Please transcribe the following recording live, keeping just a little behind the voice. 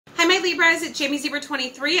Libras, it's Jamie Zebra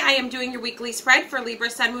 23. I am doing your weekly spread for Libra,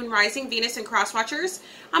 Sun, Moon, Rising, Venus, and Cross Watchers.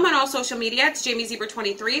 I'm on all social media. It's Jamie Zebra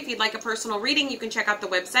 23. If you'd like a personal reading, you can check out the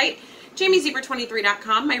website,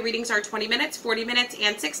 jamiezebra23.com. My readings are 20 minutes, 40 minutes,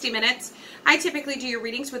 and 60 minutes. I typically do your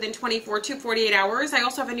readings within 24 to 48 hours. I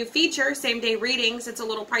also have a new feature, same-day readings. It's a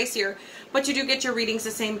little pricier, but you do get your readings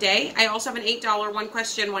the same day. I also have an $8 one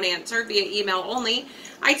question, one answer via email only.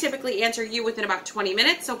 I typically answer you within about 20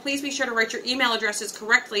 minutes, so please be sure to write your email addresses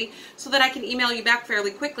correctly so that I can email you back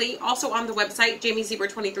fairly quickly. Also on the website,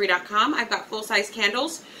 jamiezebra23.com, I've got full-size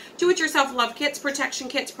candles, do-it-yourself love kits, protection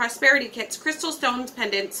kits, prosperity kits, crystal stones,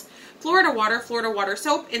 pendants, Florida water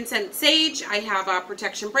soap, incense sage. I have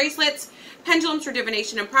protection bracelets, pendulums for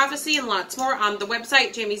divination and prophecy, and lots more on the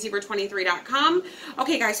website, jamiezebra23.com.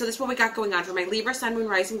 Okay, guys, so this is what we got going on for my Libra, Sun, Moon,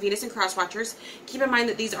 Rising, Venus, and Cross Watchers. Keep in mind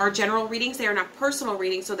that these are general readings. They are not personal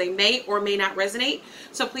readings, so they may or may not resonate.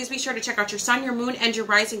 So please be sure to check out your Sun, your Moon, and your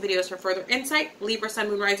Rising videos for further insight. Libra, Sun,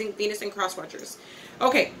 Moon, Rising, Venus, and Cross Watchers.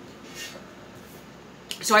 Okay.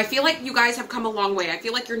 So I feel like you guys have come a long way. I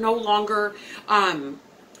feel like you're no longer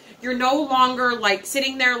like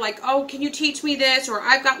sitting there like, oh, can you teach me this? Or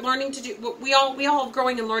I've got learning to do. We all have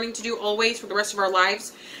growing and learning to do always for the rest of our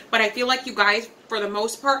lives. But I feel like you guys, for the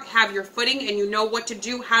most part, have your footing and you know what to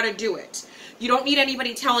do, how to do it. You don't need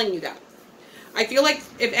anybody telling you that. I feel like,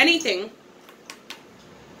 if anything,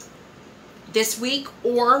 this week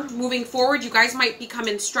or moving forward, you guys might become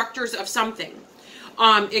instructors of something.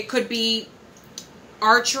 It could be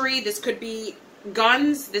archery. This could be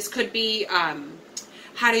guns. This could be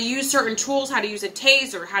how to use certain tools, how to use a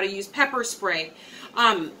taser, how to use pepper spray.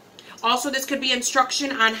 Also, this could be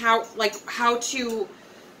instruction on how to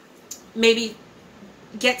maybe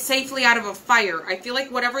get safely out of a fire. I feel like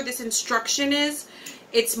whatever this instruction is,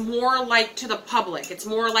 it's more like to the public. It's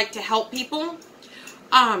more like to help people.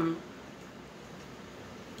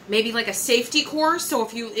 Maybe like a safety course. So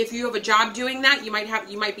if you have a job doing that, you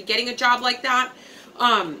might be getting a job like that.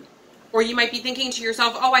 Or you might be thinking to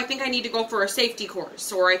yourself, oh, I think I need to go for a safety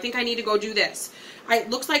course, or I think I need to go do this. It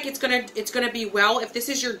looks like it's gonna be well. If this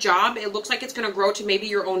is your job, it looks like it's gonna grow to maybe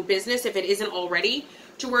your own business if it isn't already,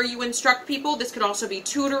 to where you instruct people. This could also be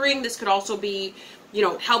tutoring. This could also be, you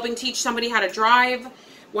know, helping teach somebody how to drive.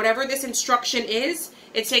 Whatever this instruction is,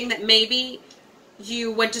 it's saying that maybe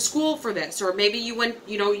you went to school for this, or maybe you went,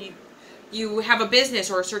 you have a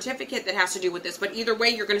business or a certificate that has to do with this. But either way,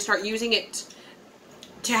 you're going to start using it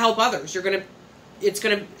to help others. It's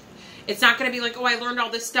not going to be like, oh, I learned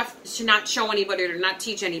all this stuff to not show anybody or to not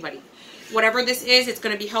teach anybody. Whatever this is, it's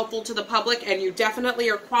going to be helpful to the public, and you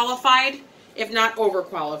definitely are qualified, if not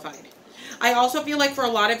overqualified. I also feel like for a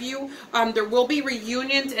lot of you, there will be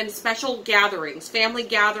reunions and special gatherings, family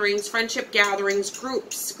gatherings, friendship gatherings,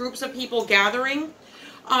 groups of people gathering.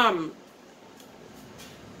 I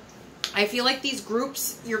feel like these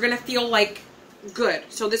groups, you're going to feel like good.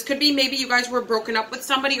 So this could be maybe you guys were broken up with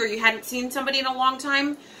somebody, or you hadn't seen somebody in a long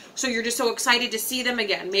time, so you're just so excited to see them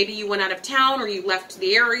again. Maybe you went out of town, or you left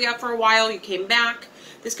the area for a while, you came back.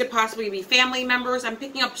 This could possibly be family members. I'm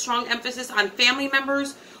picking up strong emphasis on family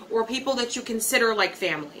members or people that you consider like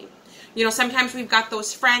family. You know, sometimes we've got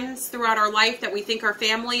those friends throughout our life that we think are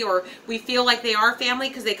family, or we feel like they are family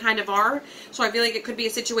because they kind of are. So I feel like it could be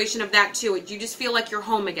a situation of that too. You just feel like you're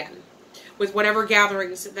home again with whatever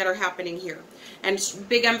gatherings that are happening here. And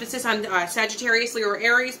big emphasis on Sagittarius, Leo, or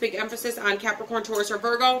Aries. Big emphasis on Capricorn, Taurus, or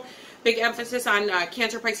Virgo. Big emphasis on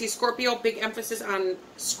Cancer, Pisces, Scorpio. Big emphasis on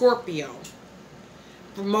Scorpio.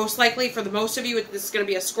 Most likely, for the most of you, this is going to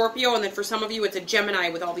be a Scorpio. And then for some of you, it's a Gemini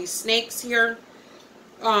with all these snakes here.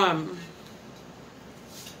 Yeah,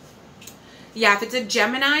 if it's a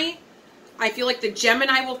Gemini, I feel like the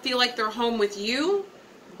Gemini will feel like they're home with you.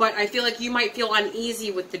 But I feel like you might feel uneasy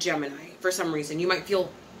with the Gemini for some reason. You might feel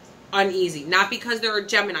uneasy. Not because they're a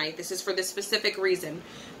Gemini. This is for this specific reason.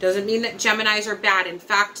 Doesn't mean that Geminis are bad. In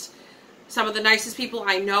fact, some of the nicest people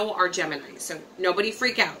I know are Geminis. So nobody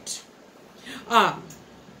freak out.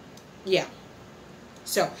 Yeah.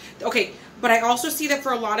 So, okay. But I also see that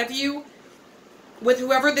for a lot of you, with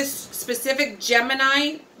whoever this specific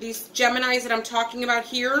Gemini, these Geminis that I'm talking about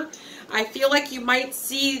here, I feel like you might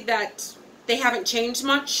see that they haven't changed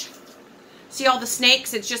much. See all the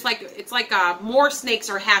snakes? It's like more snakes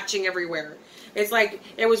are hatching everywhere. It's like,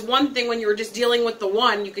 it was one thing when you were just dealing with the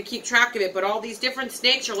one, you could keep track of it, but all these different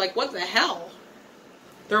snakes are like, what the hell?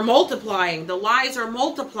 They're multiplying. The lies are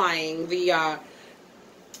multiplying. The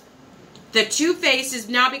two-face is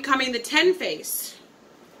now becoming the 10-face.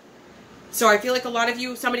 So I feel like a lot of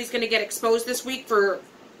you, somebody's going to get exposed this week for,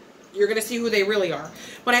 you're going to see who they really are.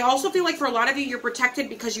 But I also feel like for a lot of you, you're protected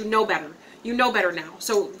because you know better. You know better now.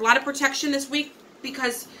 So a lot of protection this week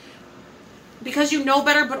because because you know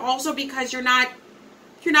better, but also because you're not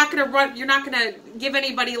gonna give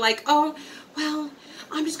anybody like, oh, well,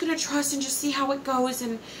 I'm just gonna trust and just see how it goes,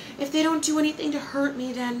 and if they don't do anything to hurt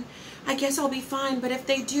me, then I guess I'll be fine, but if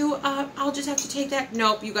they do, I'll just have to take that.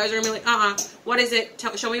 Nope, you guys are gonna be like, what is it?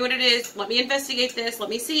 Show me what it is. Let me investigate this. Let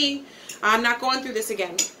me see. I'm not going through this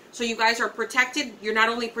again. So you guys are protected. You're not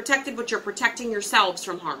only protected, but you're protecting yourselves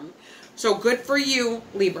from harm. So good for you,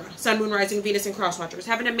 Libra. Sun, Moon, Rising, Venus, and Crosswatchers.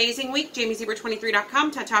 Have an amazing week.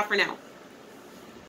 JamieZebra23.com. Ta-ta for now.